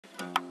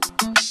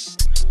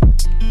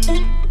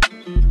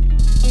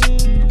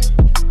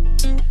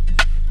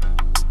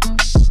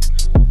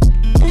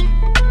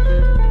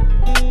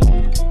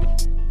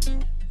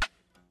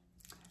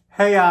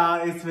Hey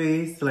y'all, it's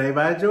me, Slay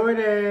by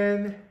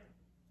Jordan.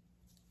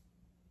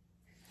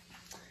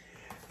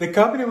 The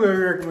company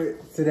we're working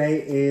with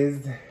today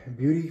is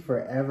Beauty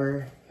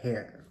Forever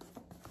Hair.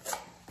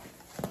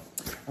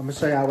 I'm gonna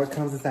show y'all what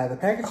comes inside the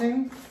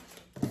packaging.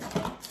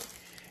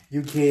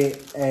 You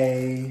get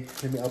a,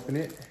 let me open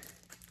it.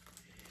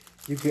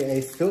 You get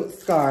a silk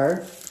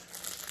scarf.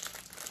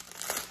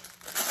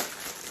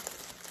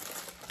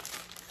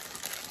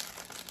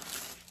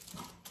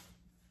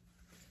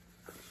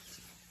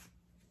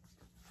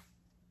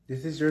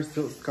 This is your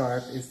silk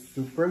scarf. It's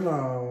super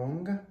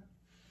long.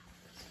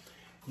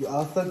 You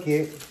also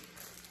get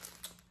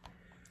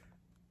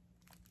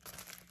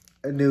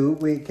a new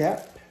wig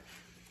cap.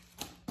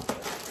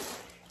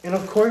 And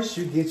of course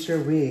you get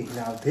your wig.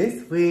 Now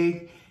this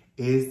wig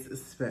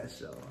is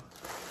special.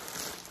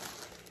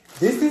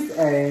 This is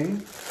a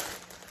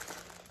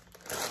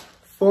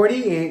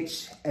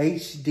 40-inch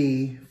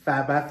HD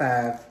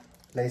 5x5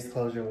 lace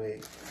closure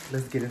wig.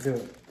 Let's get into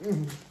it.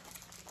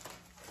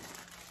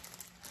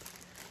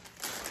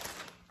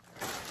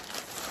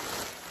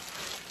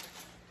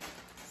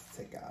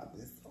 Take all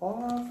this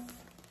off.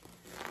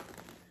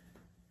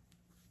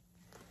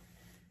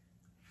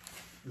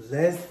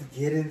 Let's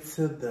get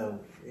into the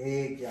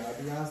wig, y'all.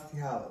 Do y'all see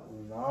how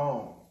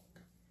long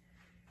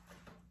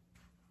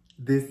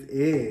this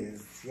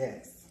is?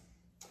 Yes.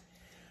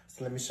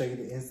 So let me show you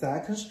the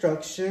inside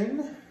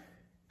construction.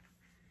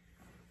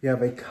 You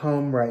have a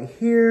comb right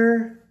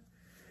here,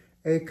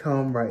 a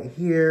comb right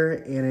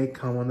here, and a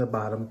comb on the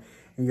bottom.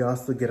 And you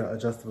also get an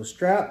adjustable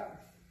strap.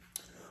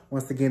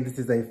 Once again, this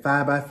is a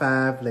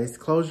 5x5 lace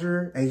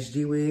closure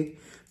HD wig.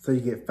 So you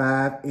get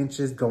 5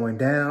 inches going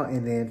down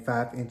and then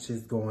 5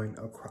 inches going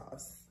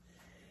across.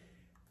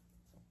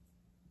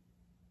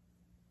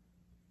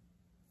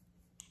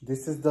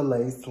 This is the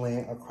lace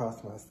laying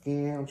across my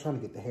skin. I'm trying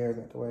to get the hairs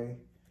out the way.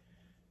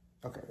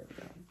 Okay, there we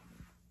go.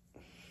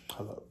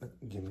 Hello,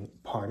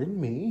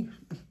 pardon me.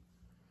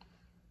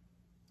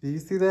 Do you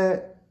see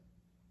that?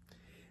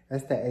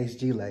 That's the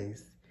HD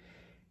lace.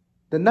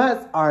 The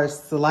knots are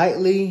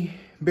slightly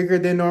bigger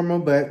than normal,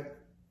 but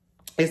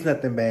it's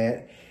nothing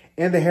bad.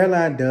 And the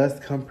hairline does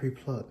come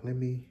pre-plucked. Let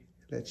me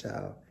let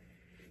y'all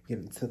get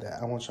into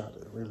that. I want y'all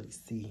to really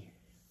see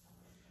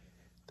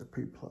the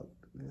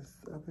pre-pluckedness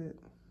of it.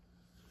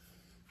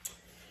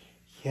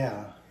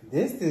 Yeah,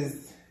 this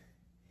is,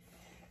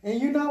 and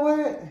you know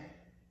what?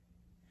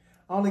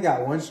 I only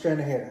got one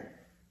strand of hair.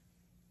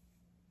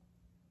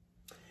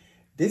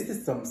 This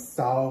is some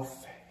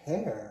soft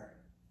hair.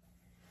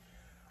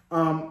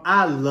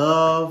 I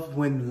love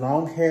when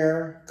long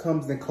hair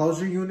comes in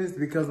closure units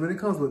because when it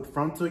comes with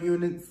frontal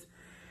units,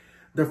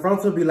 the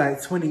frontal be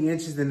like 20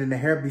 inches and then the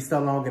hair be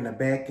so long in the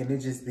back and it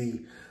just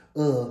be,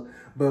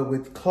 But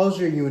with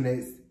closure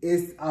units,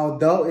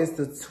 although it's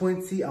the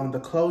 20 on the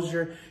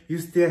closure, you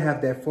still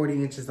have that 40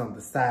 inches on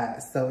the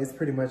side. So it's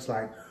pretty much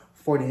like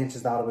 40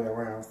 inches all the way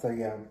around. So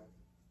yeah.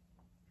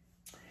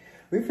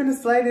 We finna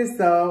slay this,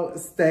 so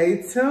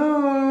stay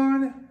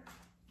tuned.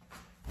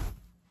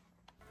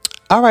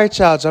 All right,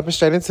 y'all, jumping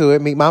straight into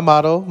it. Meet my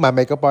model, my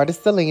makeup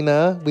artist,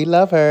 Selena. We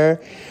love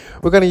her.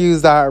 We're going to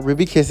use our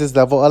Ruby Kisses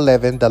level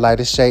 11, the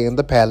lightest shade in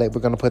the palette.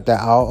 We're going to put that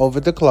all over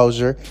the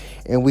closure,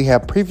 and we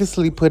have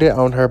previously put it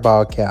on her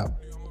ball cap.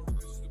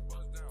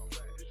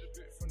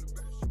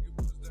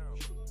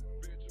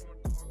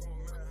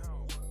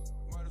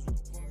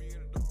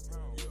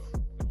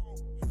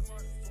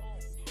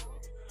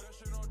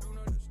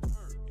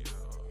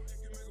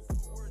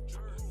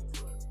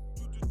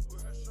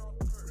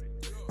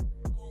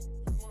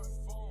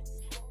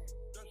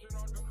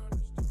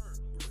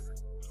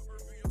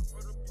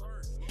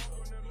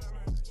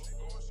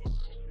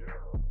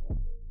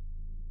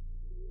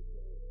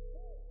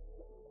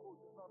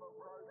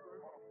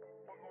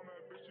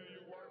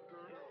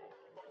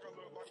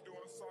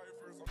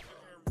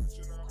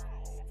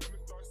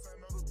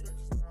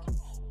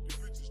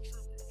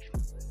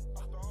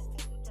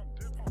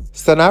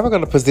 So now we're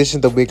going to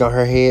position the wig on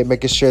her head,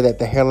 making sure that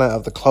the hairline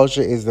of the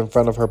closure is in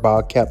front of her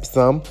ball cap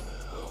some.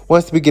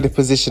 Once we get it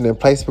positioned in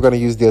place, we're going to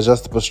use the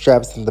adjustable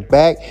straps in the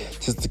back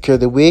to secure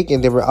the wig.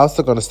 And then we're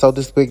also going to sew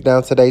this wig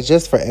down today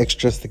just for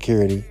extra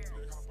security.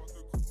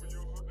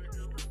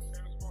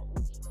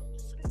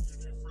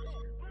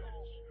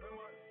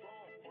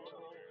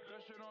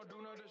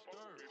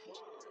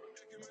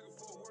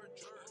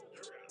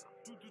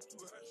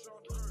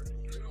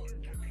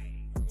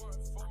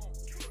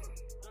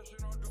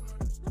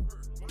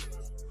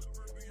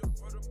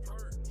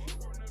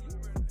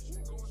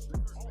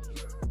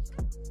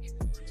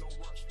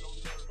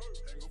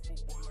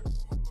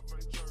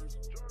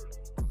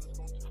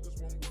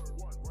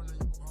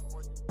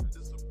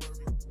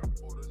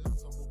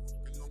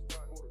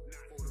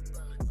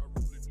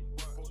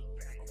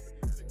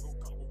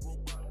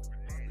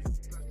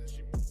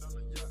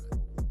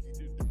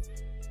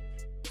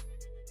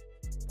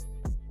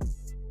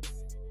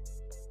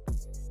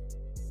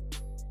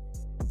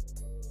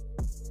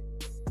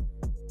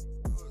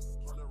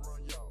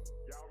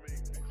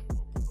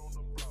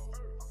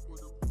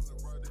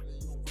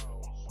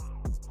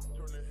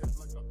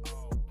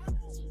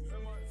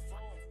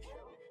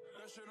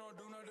 shit on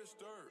do not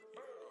disturb.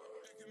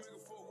 It can make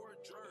a forward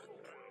jerk.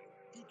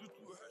 You do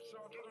two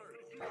headshot third.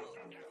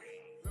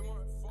 Let my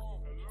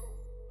phone.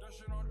 That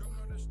shit on do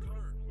not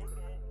disturb.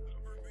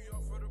 Never be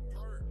off for the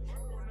perk.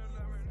 On the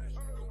lemon, that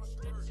shit going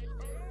skirt.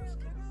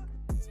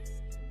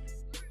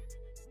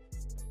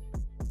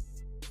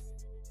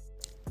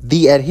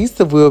 The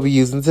adhesive we'll be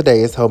using today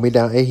is Hold Me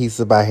Down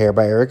Adhesive by Hair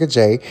by Erica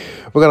J.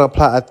 We're going to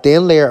apply a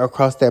thin layer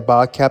across that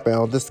bald cap and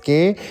on the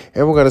skin,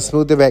 and we're going to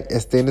smooth it back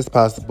as thin as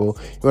possible.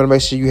 You want to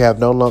make sure you have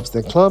no lumps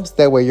and clumps,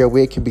 that way your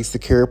wig can be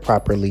secured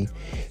properly.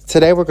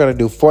 Today we're going to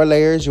do 4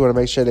 layers. You want to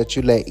make sure that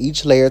you let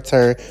each layer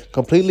turn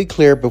completely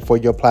clear before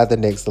you apply the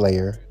next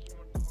layer.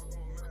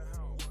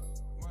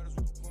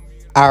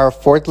 Our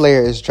 4th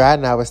layer is dry.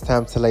 Now it's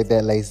time to lay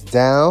that lace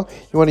down.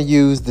 You want to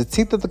use the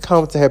teeth of the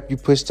comb to help you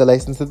push the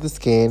lace into the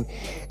skin.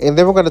 And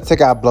then we're going to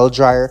take our blow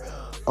dryer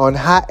on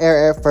hot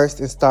air at first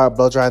and start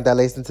blow drying that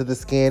lace into the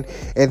skin.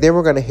 And then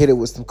we're going to hit it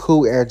with some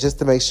cool air just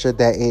to make sure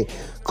that it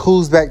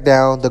cools back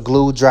down, the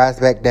glue dries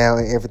back down,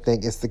 and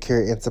everything is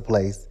secured into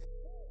place.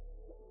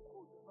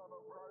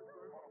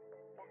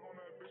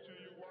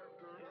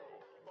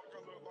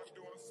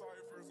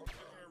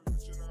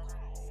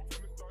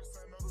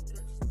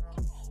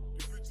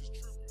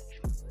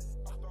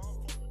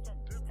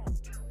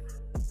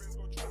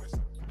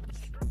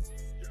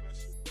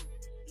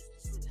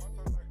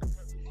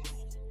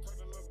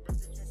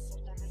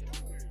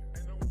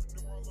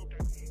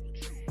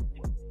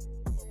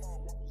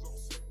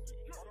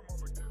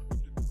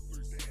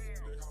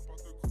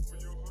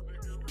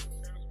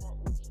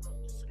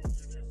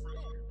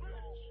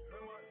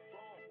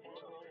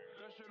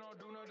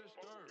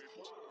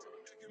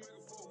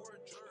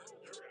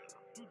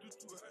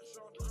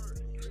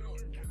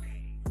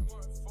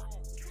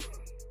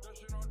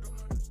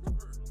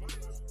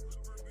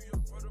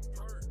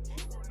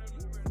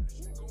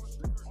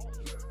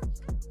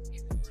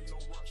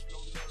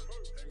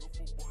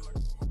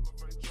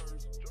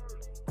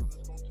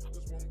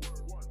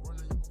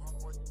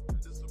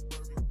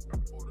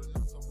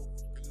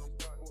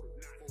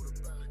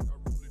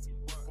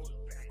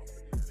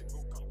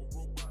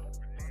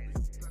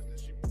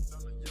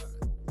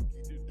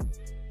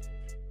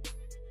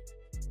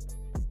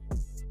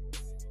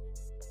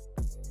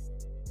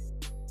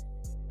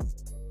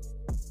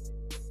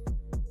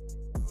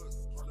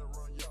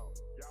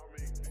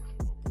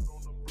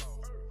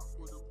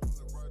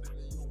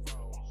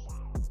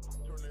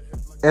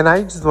 And now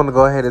you just want to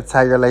go ahead and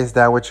tie your lace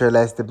down with your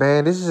elastic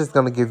band. This is just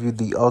going to give you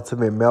the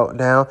ultimate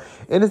meltdown.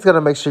 And it's going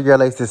to make sure your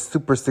lace is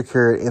super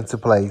secured into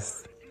place.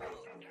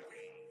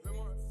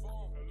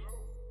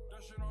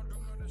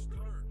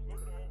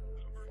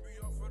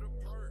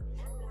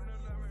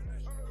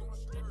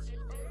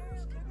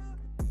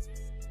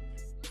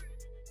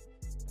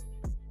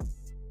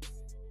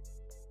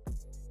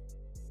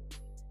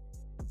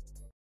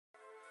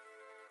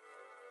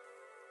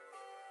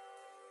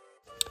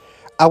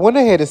 I went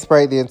ahead and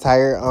sprayed the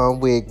entire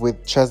wig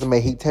with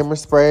Tresemme Heat Tamer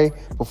spray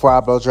before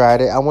I blow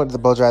dried it. I wanted to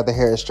blow dry the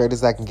hair as straight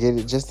as I can get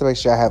it just to make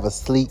sure I have a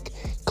sleek,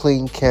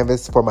 clean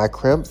canvas for my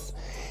crimps.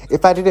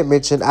 If I didn't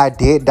mention, I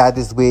did dye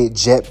this wig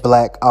jet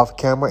black off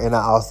camera, and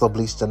I also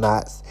bleached the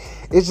knots.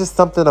 It's just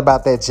something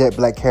about that jet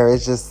black hair.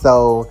 It's just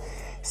so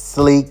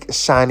sleek,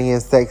 shiny,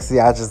 and sexy.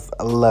 I just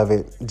love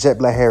it. Jet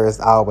black hair is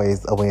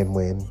always a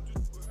win-win.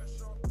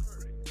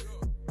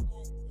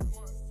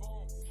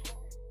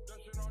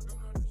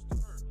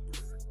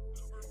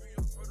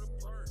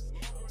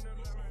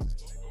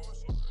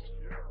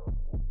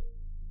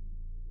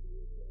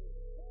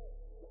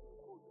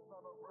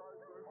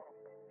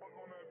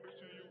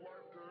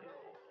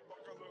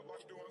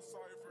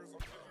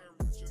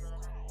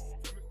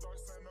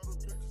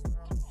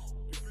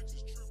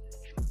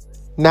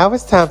 Now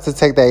it's time to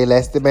take the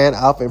elastic band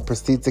off and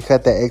proceed to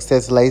cut the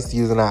excess lace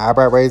using our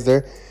eyebrow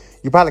razor.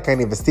 You probably can't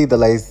even see the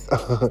lace.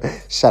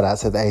 Shout out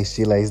to the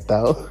HG lace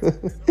though.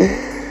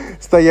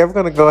 So yeah, we're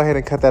going to go ahead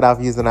and cut that off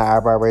using our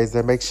eyebrow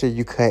razor. Make sure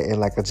you cut in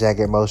like a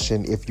jagged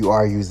motion if you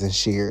are using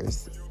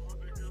shears.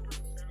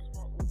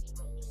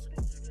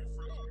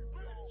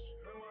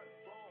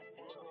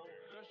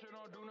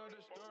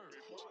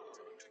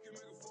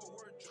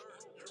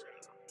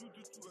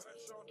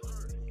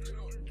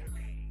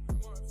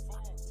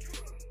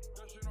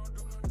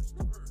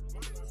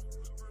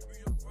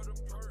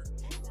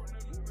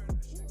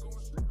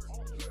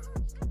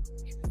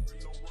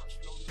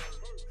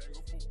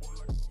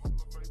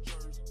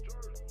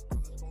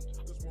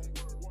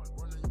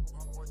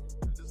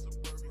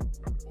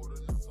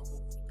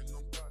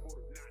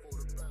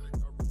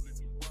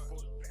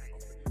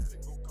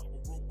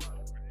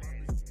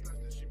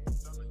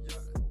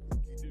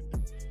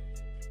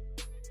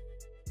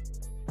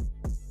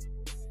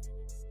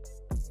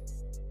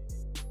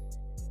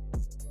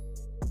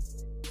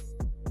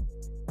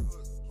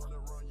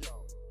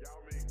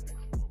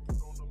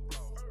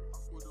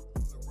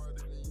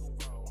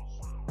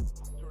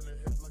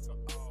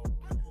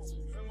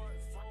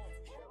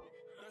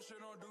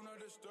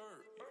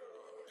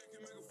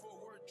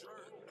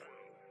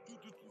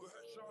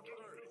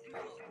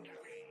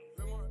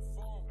 Let my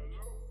phone.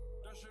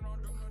 That shit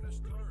on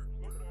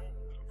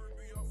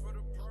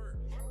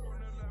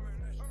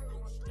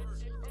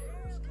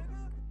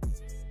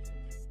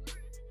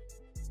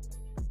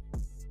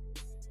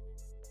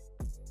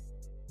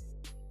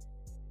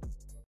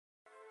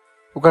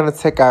We're going to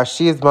take our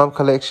She Is Mom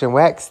Collection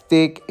wax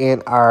stick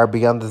and our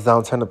Beyond the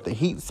Zone Turn Up the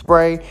Heat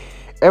spray.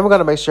 And we're going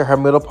to make sure her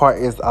middle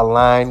part is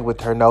aligned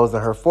with her nose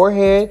and her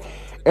forehead.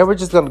 And we're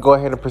just going to go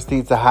ahead and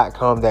proceed to hot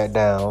comb that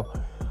down.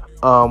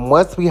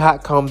 Once we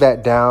hot comb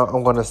that down,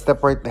 I'm going to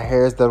separate the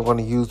hairs that I'm going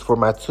to use for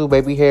my 2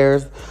 baby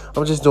hairs.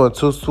 I'm just doing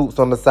 2 swoops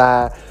on the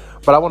side.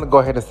 But I want to go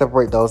ahead and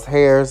separate those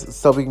hairs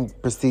so we can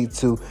proceed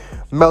to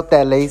melt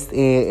that lace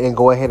in and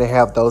go ahead and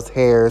have those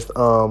hairs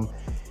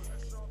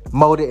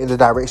molded in the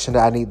direction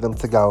that I need them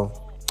to go.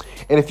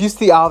 And if you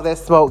see all that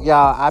smoke,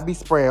 y'all, I be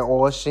spraying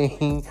oil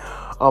sheen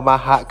on my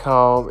hot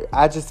comb.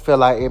 I just feel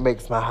like it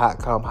makes my hot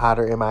comb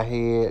hotter in my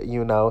head,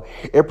 you know.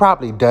 It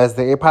probably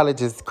doesn't. It probably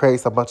just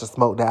creates a bunch of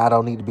smoke that I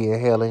don't need to be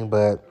inhaling,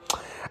 but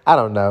I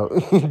don't know.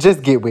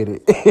 Just get with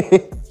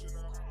it.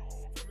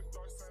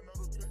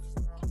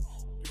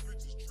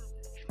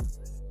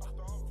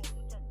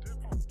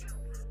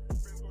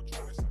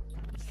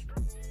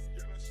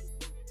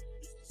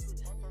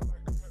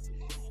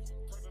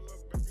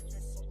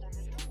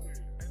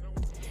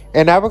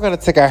 And now we're going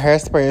to take our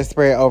hairspray and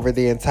spray it over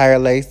the entire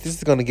lace. This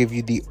is going to give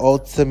you the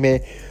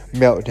ultimate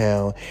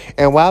meltdown.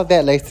 And while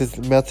that lace is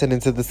melting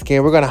into the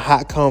skin, we're going to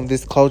hot comb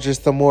this closure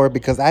some more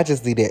because I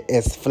just need it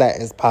as flat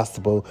as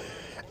possible.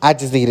 I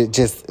just need it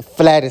just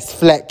flat as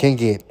flat can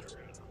get.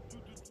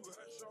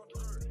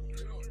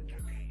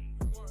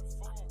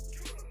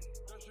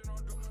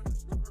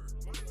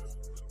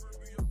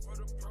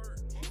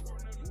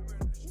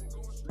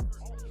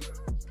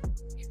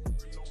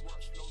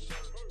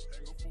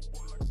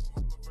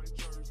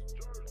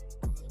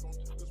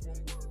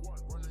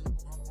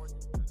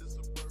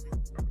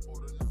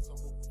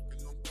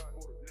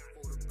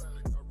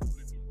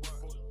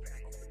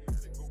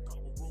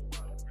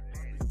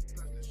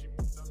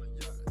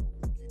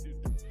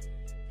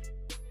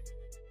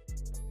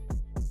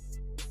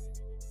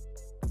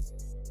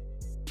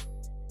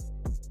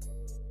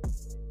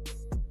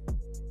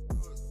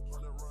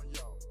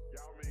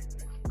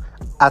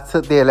 I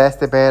took the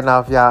elastic band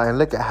off, y'all, and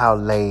look at how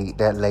laid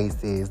that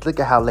lace is. Look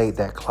at how laid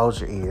that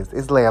closure is.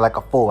 It's laying like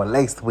a full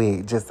lace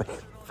wig, just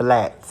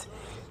flat.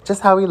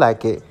 Just how we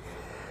like it.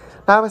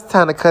 Now it's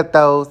time to cut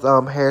those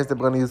hairs that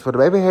we're going to use for the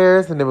baby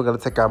hairs. And then we're going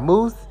to take our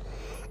mousse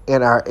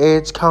and our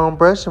edge comb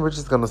brush. And we're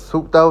just going to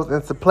swoop those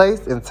into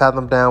place and tie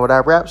them down with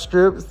our wrap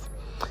strips.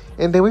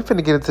 And then we're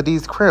finna get into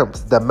these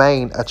crimps, the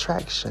main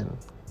attraction.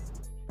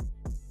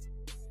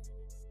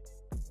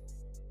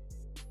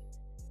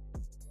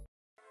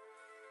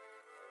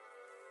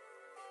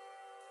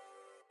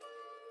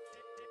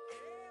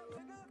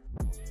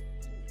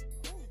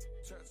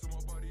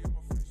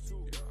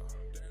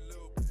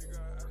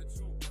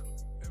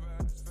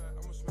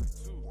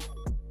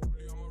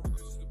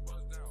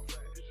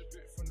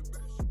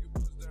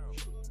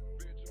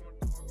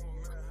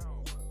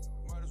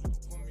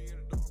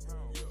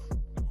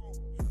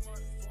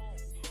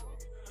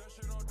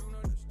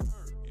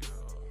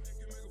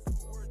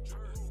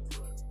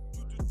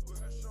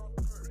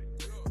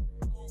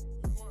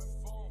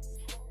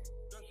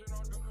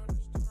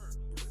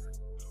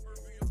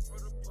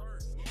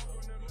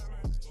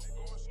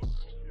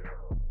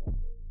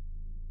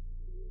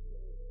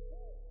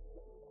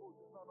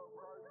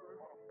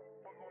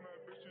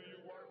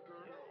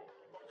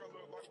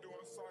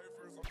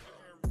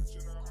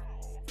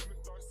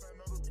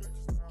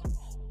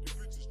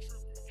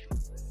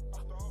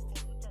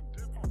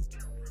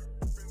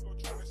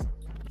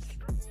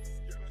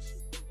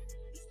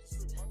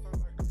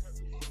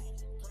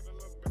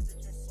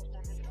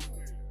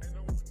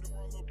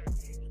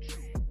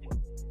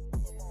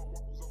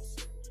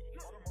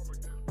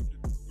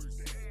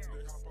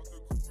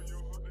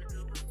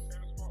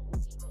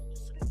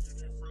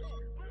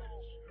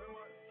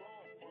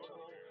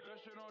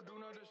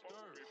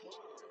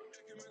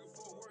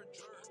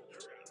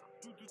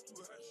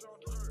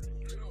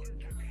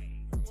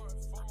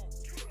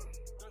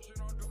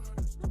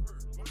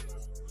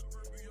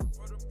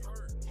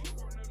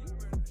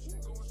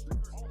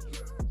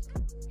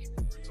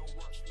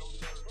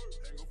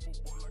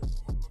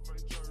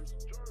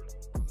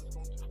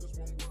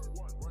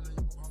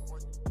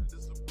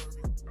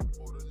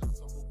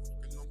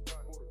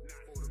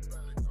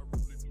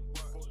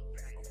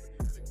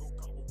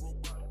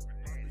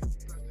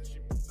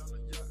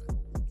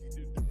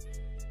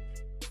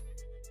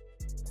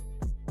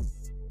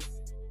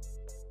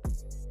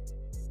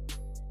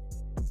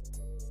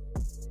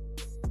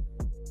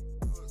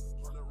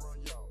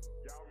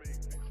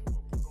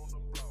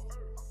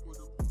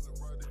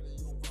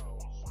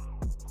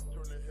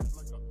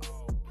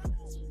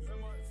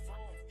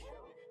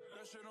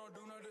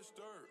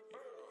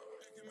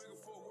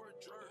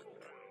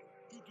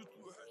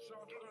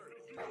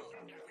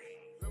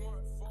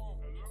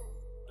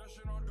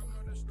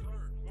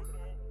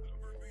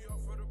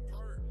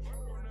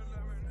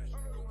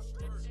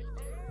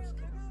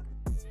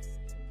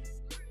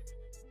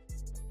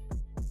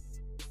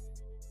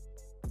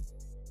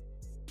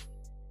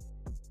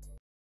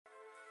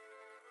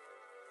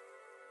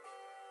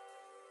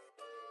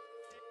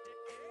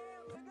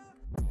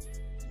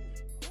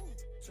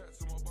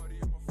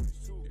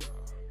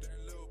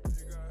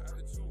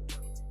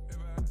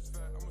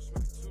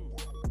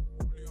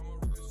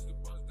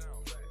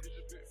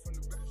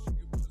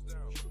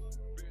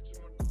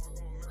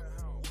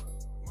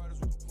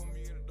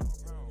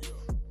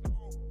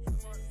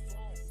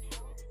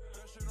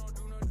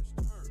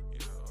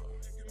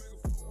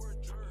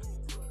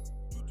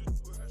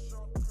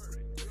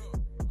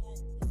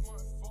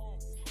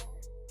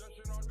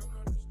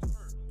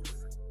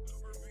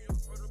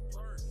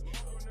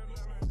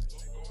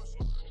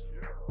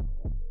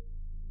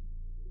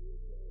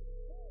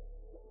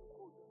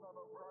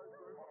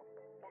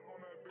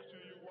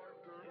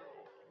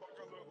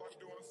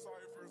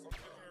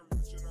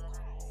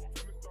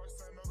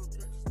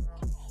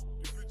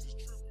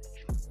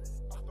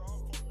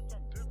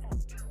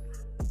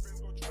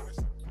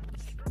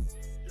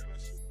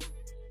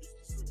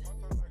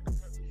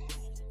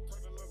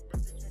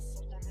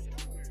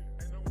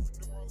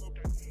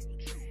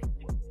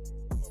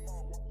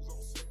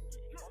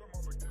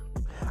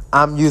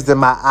 I'm using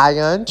my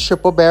Ion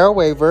Triple Barrel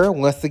Waver.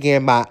 Once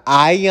again, my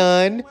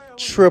Ion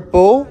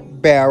Triple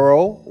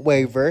Barrel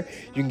Waver.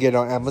 You can get it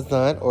on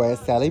Amazon or at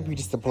Sally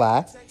Beauty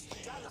Supply.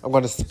 I'm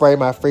going to spray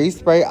my freeze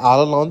spray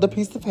all along the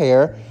piece of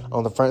hair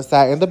on the front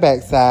side and the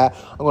back side.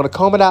 I'm going to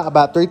comb it out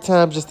about 3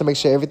 times just to make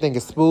sure everything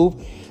is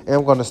smooth. And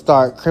I'm going to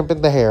start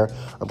crimping the hair.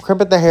 I'm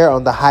crimping the hair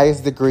on the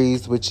highest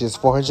degrees, which is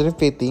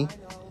 450.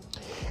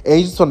 And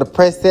you just want to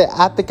press it.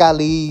 I think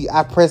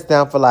I press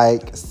down for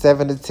like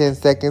 7 to 10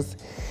 seconds.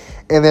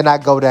 And then I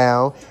go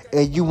down.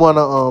 And you want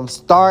to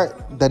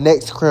start the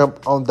next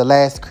crimp on the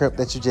last crimp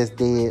that you just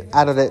did.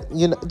 I know that,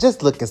 you know,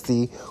 just look and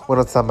see what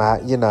I'm talking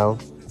about, you know.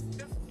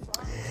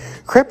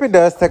 Crimping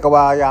does take a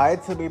while, y'all.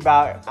 It took me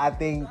about, I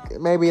think,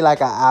 maybe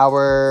like an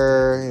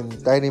hour and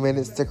 30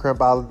 minutes to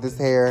crimp all of this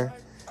hair.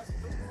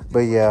 But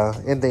yeah,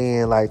 in the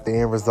end, like, the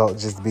end result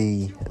just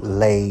be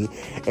laid.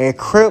 And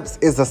crimps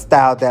is a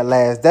style that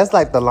lasts. That's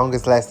like the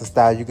longest lasting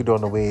style you can do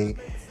on the wig.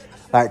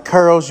 Like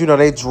curls, you know,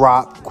 they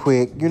drop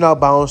quick. You know,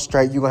 bone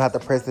straight, you're going to have to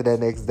press it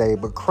that next day.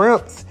 But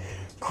crimps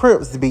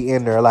be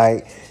in there.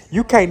 Like,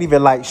 you can't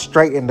even, like,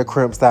 straighten the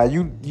crimps out.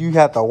 You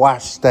have to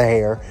wash the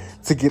hair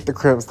to get the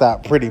crimps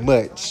out pretty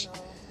much.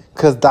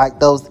 Because, like,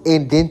 those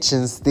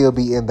indentions still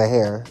be in the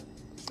hair.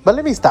 But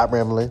let me stop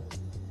rambling.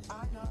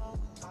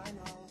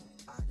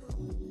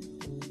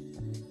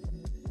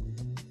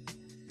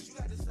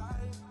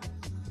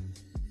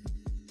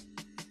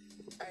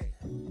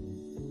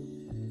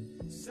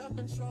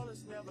 Self-control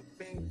has never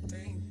been a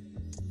thing.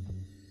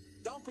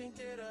 Don't think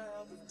it'll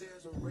help if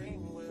there's a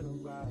ring with a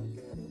rock in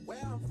it. Where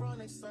I'm from,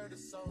 they serve the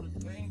soda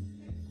clean.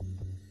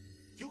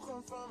 You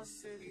come from a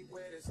city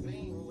where there's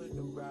lean with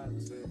the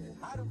rocks in it.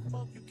 How the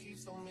fuck you keep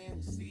so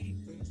many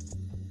secrets?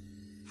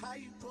 How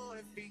you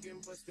going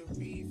vegan but still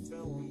beefing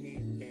with me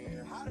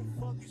again? How the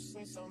fuck you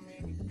seen so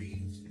many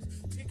beaches?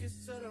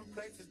 Tickets to them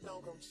places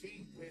don't come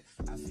cheap with.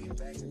 I see it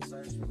back in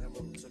search, remember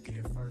who took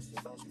it first,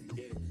 and don't you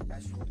forget it.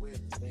 That's you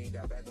with, we ain't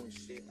got back on your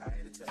shit. I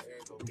had to tell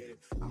Aries, go get it.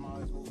 I'm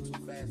always moving too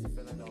fast, the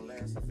feeling don't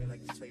last. I feel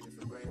like you take me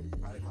for granted.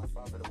 Probably my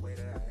fault for the way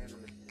that I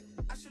handle it.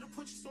 I should've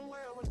put you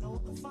somewhere where no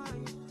one can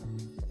find you.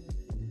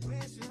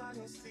 Mansion out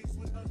in six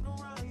with nothing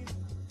around you.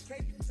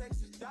 Katy,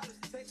 Texas, Dallas,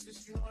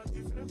 Texas, you know a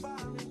different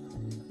environment.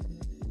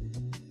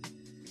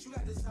 But you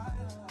got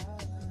desire.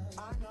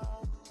 I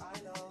know.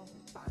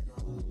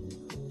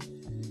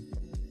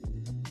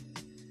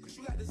 Cause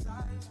you got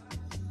desire.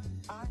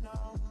 I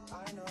know.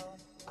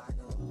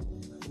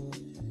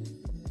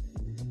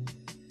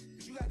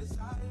 Cause you got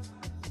desire.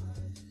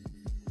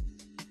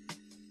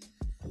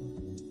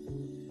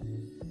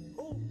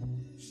 Ooh,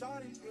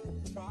 shawty, you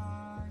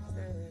tried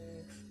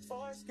it.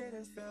 Force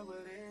getting filled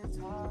with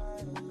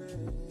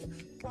entitlement.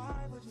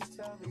 Why would you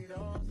tell me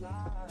those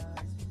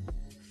lies?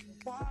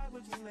 Why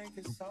would you make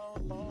it so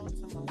bold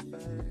to my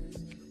face?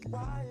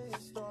 Why are your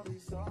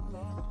stories all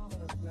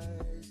over the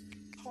place?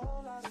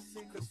 Whole lot of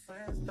secrets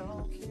friends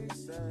don't keep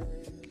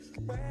safe.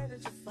 Where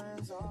did your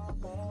friends all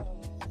go?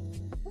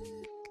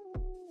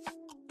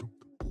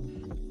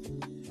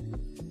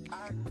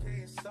 I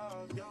can't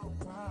solve your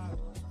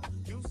problems.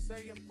 You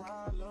say your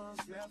problems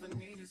never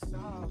needed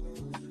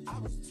solving. I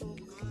was too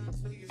good,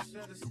 so you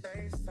should've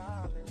stayed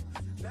silent.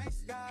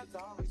 Next guys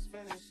always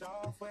finish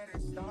off where they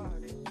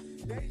started.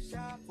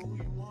 Deja vu,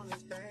 you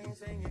wanted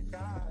things and you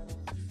got it.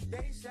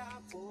 Deja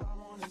vu, I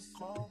wanted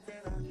smoke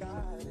and I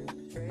got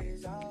it.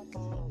 Deja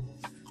vu,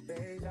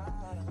 deja.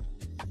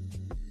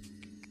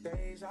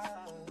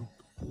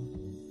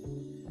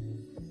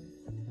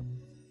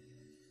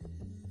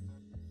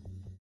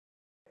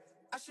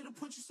 I should've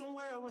put you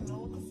somewhere where no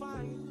one could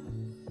find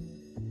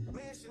you.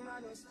 Mansion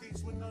out in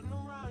sticks with nothing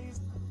around you.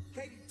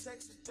 Katy,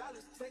 Texas,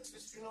 Dallas,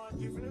 Texas, you know a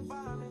different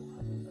environment.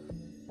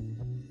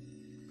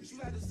 Cause you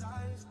got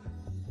desires.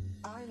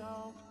 I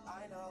know.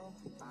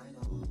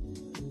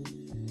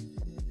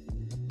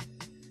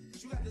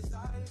 Cause you got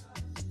desires.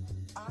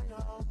 I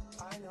know.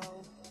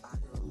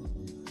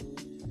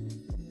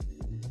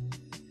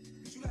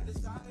 Cause you got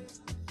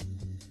desires.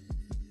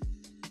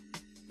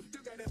 You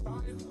got that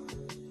fire,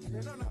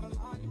 and I'm not a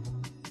liar.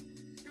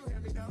 You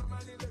had me down on my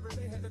knees every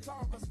day, had to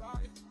talk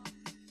aside.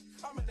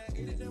 I'm in that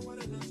idiot that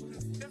wanna know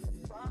it's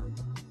different fire.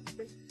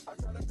 I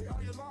try to pay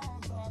all your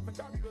loans, so I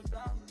forgot me to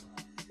drive.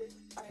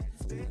 I had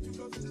to stand you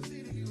go to the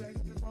city, you had to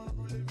just wanna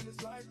go living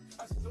this life.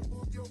 I should have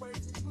moved your way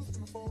too close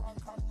before I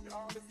copy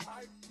all this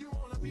hype. You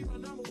wanna be my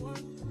number one,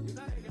 and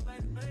I ain't gonna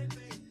make the main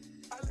thing.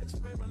 I let you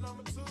make my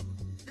number two,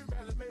 you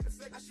barely made a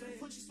second. I should've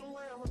put you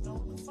somewhere where no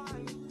one can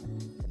find you.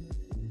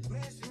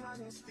 Mansion out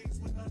in sticks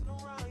with nothing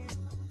around you.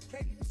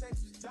 Katy,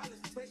 Texas,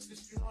 Dallas,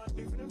 Texas, you know a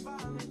different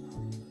environment.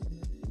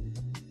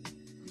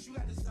 Cause you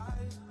got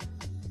desires.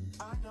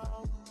 I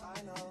know.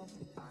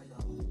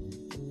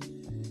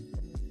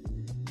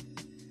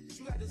 Cause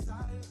you got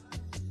desires.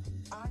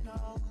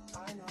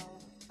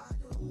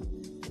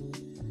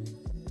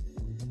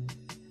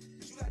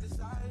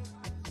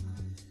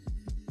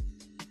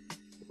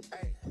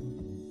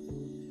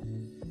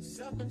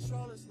 of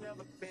control has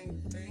never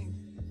been a thing.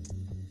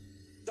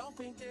 Don't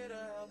think it'll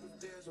help if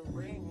there's a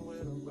ring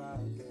with a rock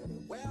in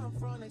it. Where I'm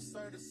from, they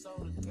serve the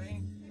soda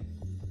clean.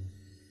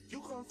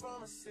 You come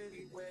from a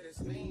city where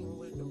there's lean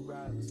with the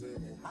rocks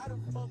in it. How the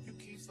fuck you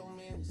keep so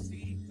many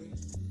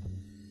secrets?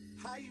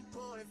 How you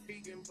going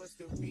vegan but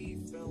still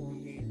refill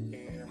on me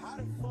again? How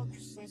the fuck you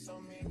swim so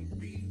many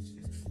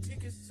beaches?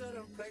 Tickets to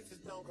them places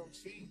don't come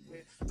cheap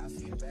with. I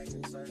see it back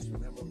in search,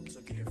 remember who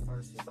took it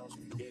first, and don't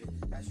you forget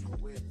it. That's you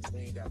with, we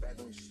ain't got back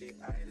on your shit.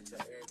 I had to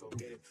tell Aries, go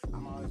get it.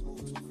 I'm always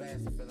moving too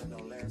fast, the feeling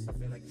don't last. I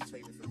feel like you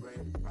take me for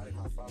granted. Probably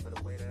my fault for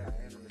the way that I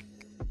handle it.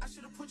 I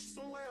should've put you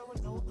somewhere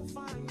where no one can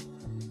find you.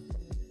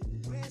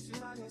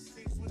 Mansion out in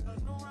six with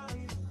nothing around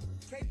you.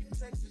 Katy,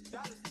 Texas,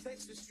 Dallas,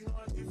 Texas, you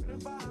know a different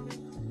environment.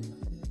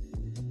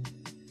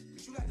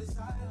 You got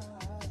desire,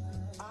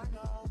 I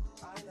know.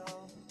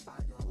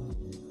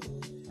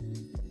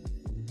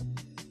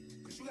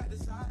 Cause you got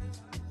desire,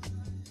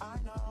 I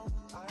know.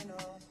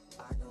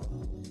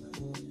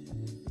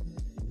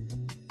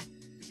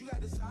 Cause you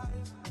got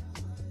desire.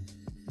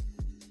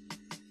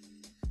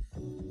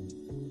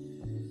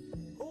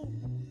 Ooh,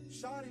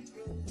 shawty,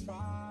 you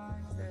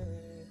tried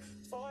it.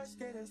 Force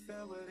getting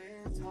filled with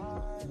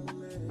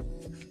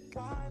entitlement.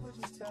 Why would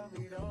you tell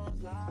me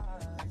those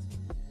lies?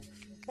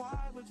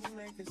 Why would you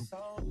make it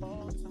so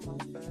bold to my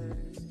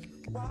face?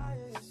 Why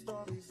are your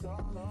stories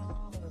all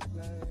over the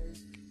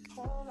place?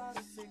 Whole lot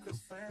of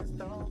secrets friends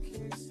don't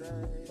keep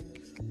safe.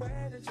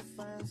 Where did your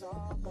friends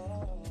all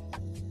go?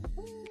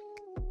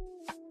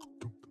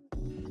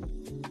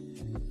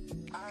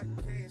 I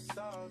can't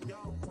solve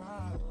your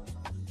problems.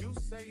 You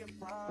say your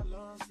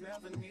problems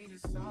never needed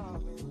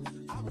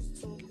solving. I was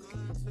too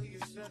good till you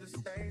should've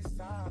stayed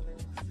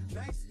silent.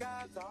 Nice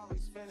guys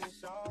always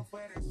finish off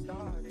where they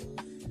started.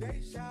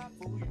 Deja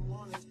vu, you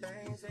wanted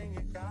things and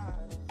you got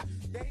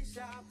it.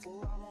 Deja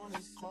vu, I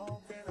wanted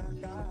smoke and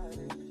I got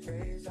it.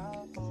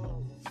 Deja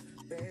vu,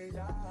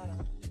 deja.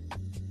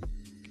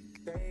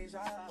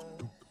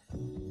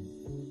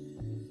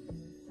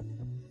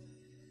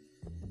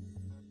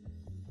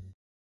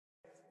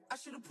 I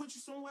should've put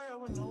you somewhere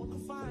where no one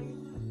can find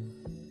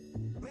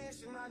you.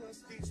 Mansion out in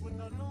sticks with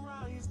nothing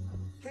around you.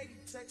 Katy,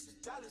 Texas,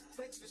 Dallas,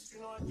 Texas, you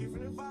know a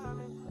different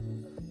environment.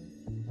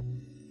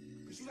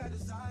 Cause you got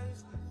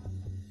desires,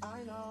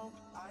 I know.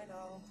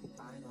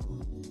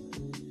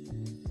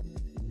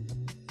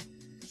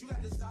 Cause you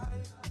got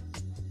desires,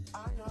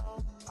 I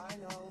know.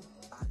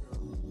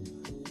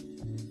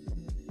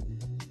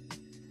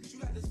 Cause you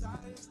got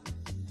desires.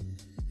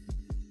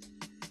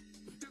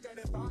 You got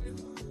that fire,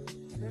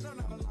 and I'm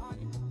not a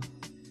liar.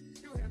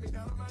 You had me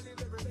down on my knees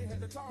every day,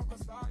 had to talk my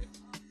side.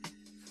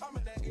 I'm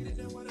in that idiot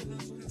and one of them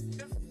is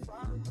different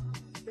fire.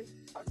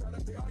 I try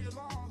to pay all your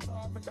long, so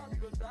I forgot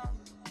you was down.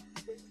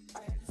 I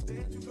had to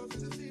stand you go to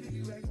the city,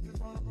 you acting in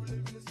front of her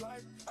living this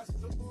life. I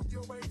should have moved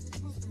your way too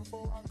close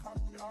before I caught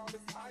you all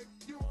this hype.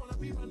 You wanna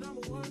be my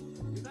number one,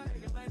 you're not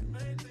acting like the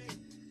main thing.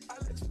 I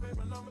let you pay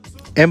my number two.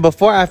 And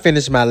before I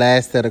finish my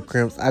last set of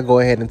crimps, I go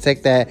ahead and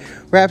take that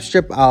wrap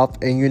strip off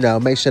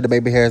and, make sure the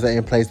baby hairs are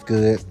in place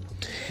good.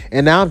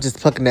 And now I'm just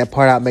plucking that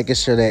part out, making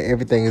sure that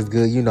everything is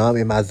good. I'm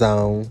in my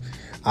zone.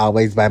 I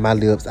always bite my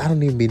lips. I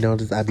don't even be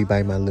noticed. I be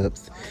biting my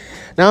lips.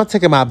 Now I'm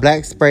taking my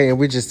black spray and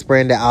we're just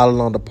spraying that all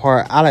along the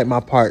part. I like my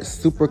part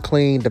super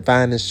clean,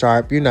 defined and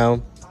sharp,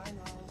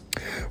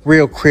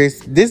 real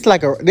crisp. This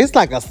like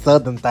a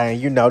southern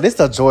thing, This is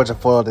a Georgia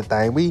Florida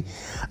thing.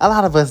 A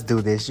lot of us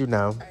do this,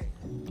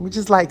 We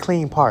just like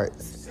clean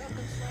parts.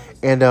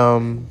 And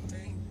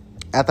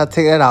after I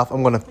take that off,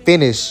 I'm gonna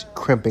finish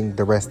crimping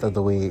the rest of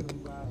the wig.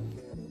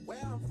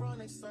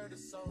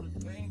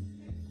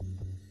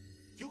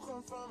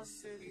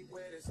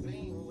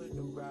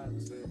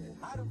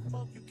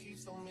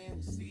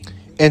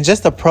 And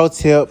just a pro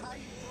tip,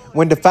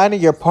 when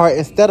defining your part,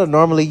 instead of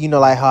normally,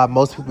 like how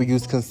most people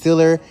use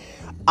concealer,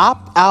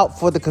 opt out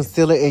for the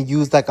concealer and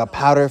use like a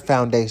powder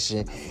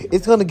foundation.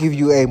 It's going to give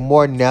you a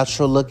more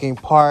natural looking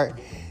part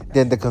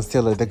than the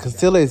concealer. The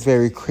concealer is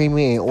very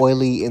creamy and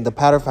oily, and the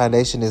powder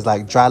foundation is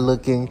like dry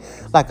looking,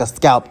 like a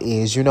scalp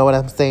is. You know what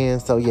I'm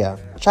saying? So yeah,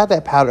 try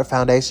that powder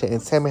foundation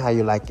and tell me how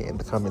you like it in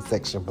the comment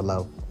section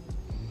below.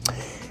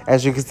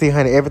 As you can see,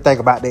 honey, everything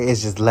about that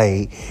is just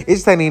laid. It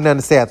just ain't even nothing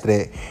to say after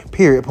that.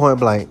 Period. Point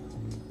blank.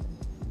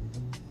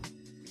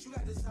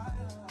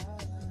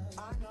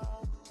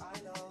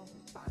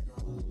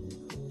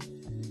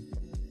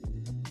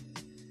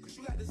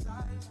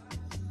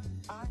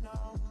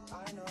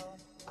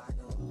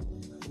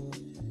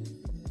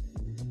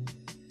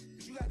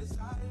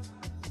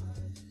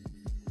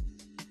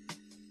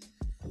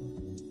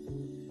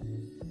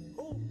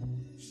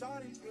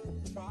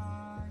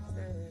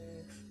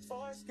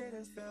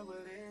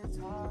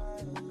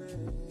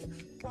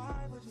 Why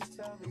would you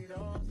tell me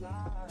those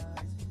lies?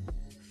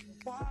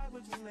 Why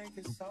would you make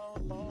it so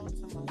bold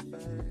to my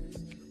face?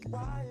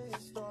 Why are your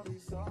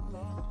stories all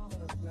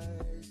over the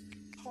place?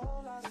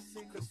 Whole lot of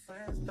secrets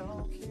friends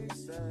don't keep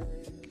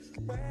safe.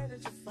 Where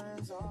did your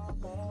friends all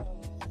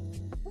go?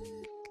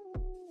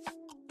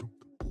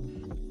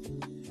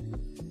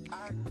 I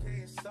I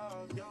can't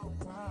solve your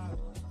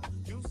problem.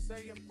 You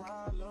say your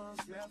problems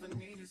never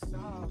needed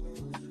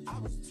solving. I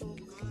was too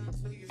good,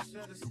 so you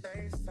should've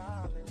stayed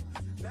silent.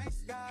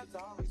 Nice guys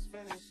always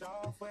finish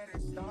off where they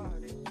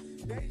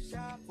started.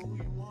 Deja vu,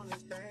 you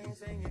wanted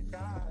things and you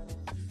got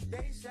it.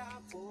 Deja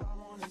vu, I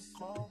wanted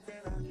smoke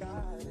and I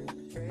got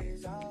it.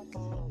 Deja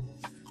vu,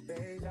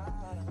 deja,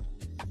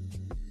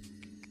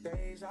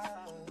 deja.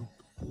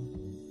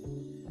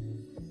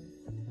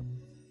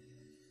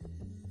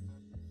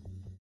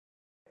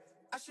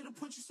 I should've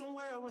put you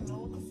somewhere where no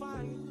one could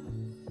find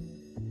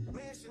you.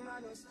 Mansion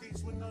out in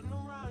sticks with nothing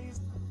around you.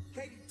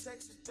 Katy,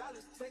 Texas,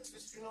 Dallas,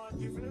 Texas, you know a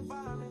different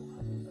environment.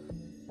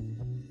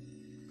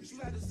 Cause you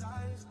got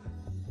desires.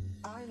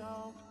 I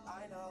know,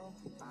 I know,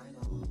 I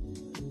know.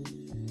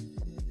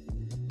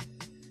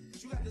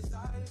 Cause you got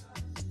desires.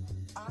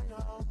 I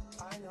know,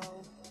 I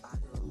know, I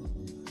know.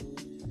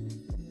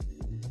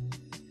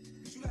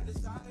 Cause you got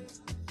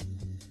desires.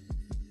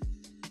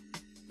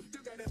 You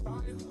got that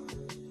fire,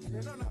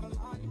 and I'm not a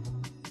liar.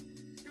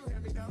 You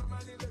had me down on my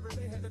knees every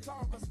day, had to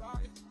talk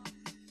aside.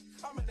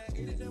 I'm in that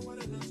idiot that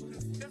wanna do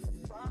this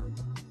different fire.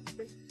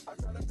 I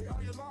try to pay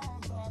all your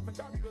loans off and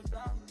got me to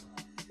drive.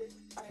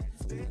 I had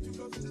to stand you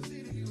go to the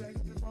city, you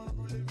acting in front of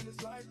her living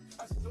this life.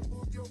 I should have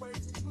moved your way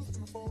too close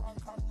before I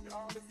copy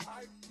all this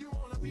hype. You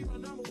wanna be my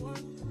number one,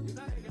 and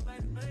I ain't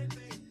gonna the main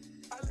thing.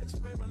 I let you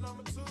play my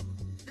number two,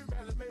 you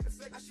gotta make a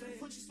second. I should've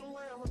put you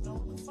somewhere where no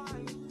one can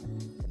find you.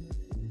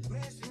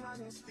 Mansion out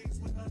in sticks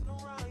with nothing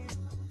around you.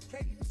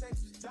 Katy,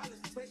 Texas,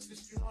 Dallas,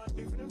 Texas, you know a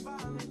different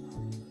environment.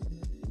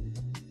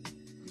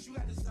 Cause you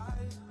got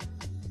desires.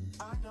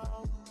 I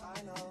know,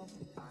 I know,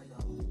 I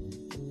know.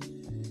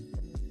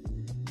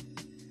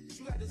 Cause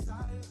you got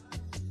desires.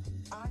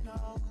 I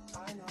know,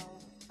 I know,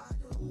 I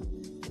know.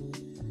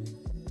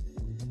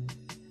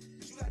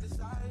 Cause you got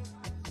desires.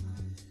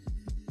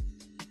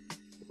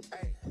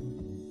 Hey,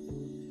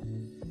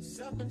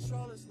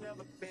 self-control has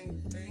never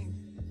been a thing.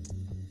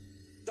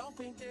 Don't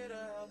think it'll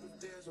help if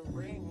there's a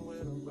ring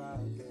with a rock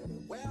in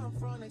it. Where I'm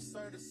from, they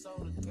serve the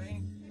soda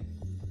clean.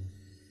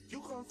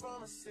 You come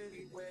from a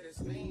city where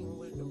there's lean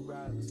with the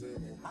rocks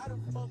in it. How the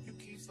fuck you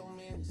keep so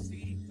many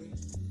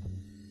secrets?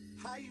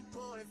 How you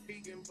going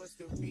vegan but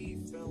still be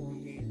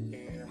filming me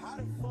again? How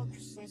the fuck you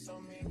swing so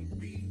many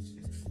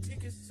beaches?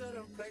 Tickets to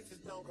them places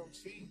don't come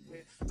cheap.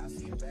 I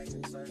see it back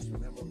in search.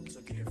 Remember who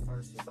took it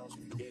first, so don't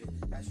you forget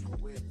it. That's your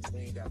whip. We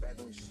ain't got back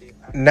on the shit.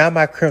 Now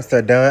my crimps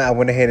are done. I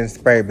went ahead and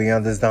sprayed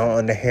Beyond the Zone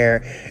on the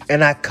hair.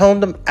 And I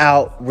combed them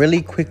out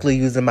really quickly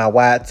using my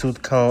wide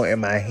tooth comb in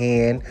my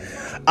hand.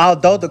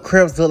 Although the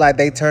crimps look like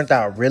they turned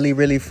out really,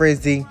 really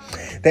frizzy,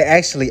 they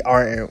actually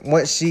aren't.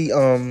 Once she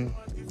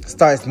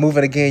starts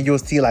moving again, you'll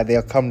see like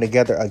they'll come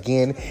together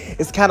again.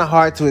 It's kind of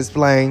hard to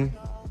explain.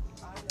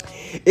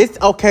 It's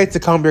okay to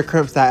comb your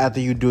crimps out after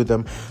you do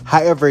them.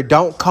 However,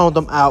 don't comb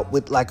them out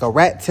with like a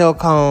rat tail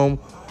comb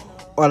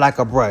or like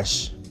a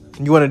brush.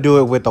 You want to do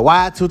it with a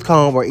wide tooth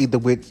comb or either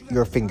with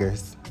your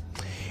fingers.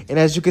 And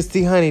as you can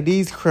see, honey,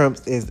 these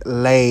crimps is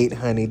laid,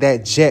 honey.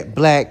 That jet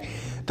black,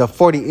 the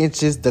 40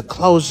 inches, the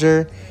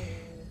closure,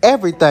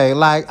 everything.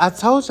 Like I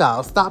told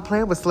y'all, stop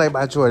playing with Slay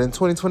by Jordan.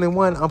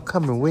 2021, I'm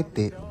coming with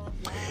it.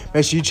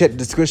 Make sure you check the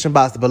description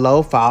box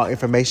below for all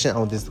information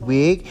on this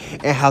wig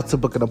and how to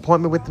book an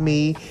appointment with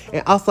me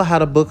and also how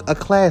to book a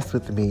class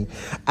with me.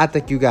 I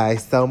thank you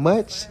guys so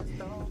much.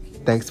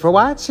 Thanks for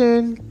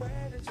watching.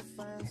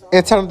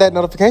 And turn on that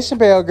notification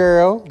bell,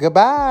 girl.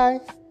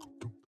 Goodbye.